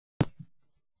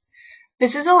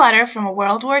This is a letter from a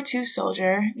World War II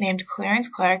soldier named Clarence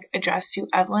Clark addressed to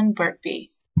Evelyn Birkby.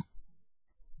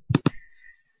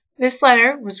 This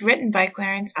letter was written by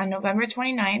Clarence on November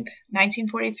 29,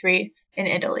 1943, in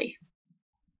Italy.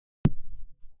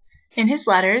 In his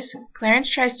letters, Clarence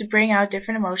tries to bring out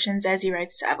different emotions as he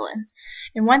writes to Evelyn.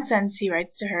 In one sentence he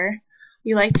writes to her,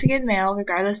 "We like to get mail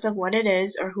regardless of what it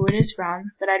is or who it is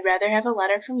from, but I'd rather have a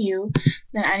letter from you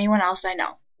than anyone else I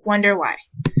know. Wonder why."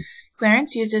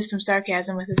 Clarence uses some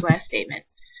sarcasm with his last statement.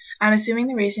 I'm assuming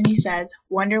the reason he says,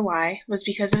 "wonder why," was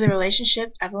because of the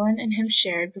relationship Evelyn and him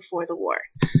shared before the war.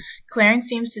 Clarence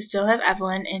seems to still have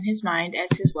Evelyn in his mind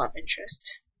as his love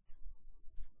interest.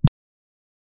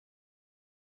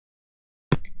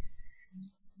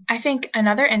 I think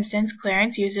another instance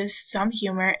Clarence uses some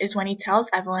humor is when he tells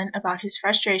Evelyn about his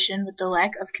frustration with the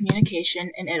lack of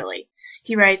communication in Italy.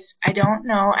 He writes, "I don't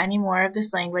know any more of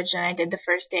this language than I did the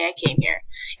first day I came here,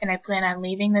 and I plan on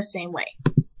leaving the same way."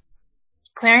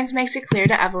 Clarence makes it clear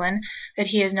to Evelyn that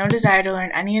he has no desire to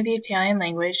learn any of the Italian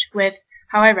language with,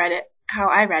 how I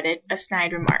read it, a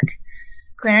snide remark.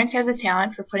 Clarence has a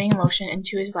talent for putting emotion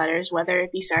into his letters, whether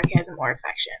it be sarcasm or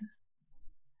affection.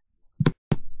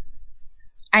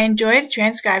 I enjoyed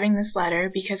transcribing this letter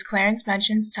because Clarence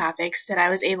mentions topics that I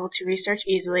was able to research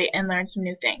easily and learn some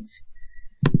new things.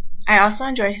 I also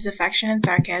enjoyed his affection and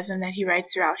sarcasm that he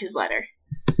writes throughout his letter.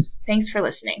 Thanks for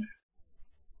listening.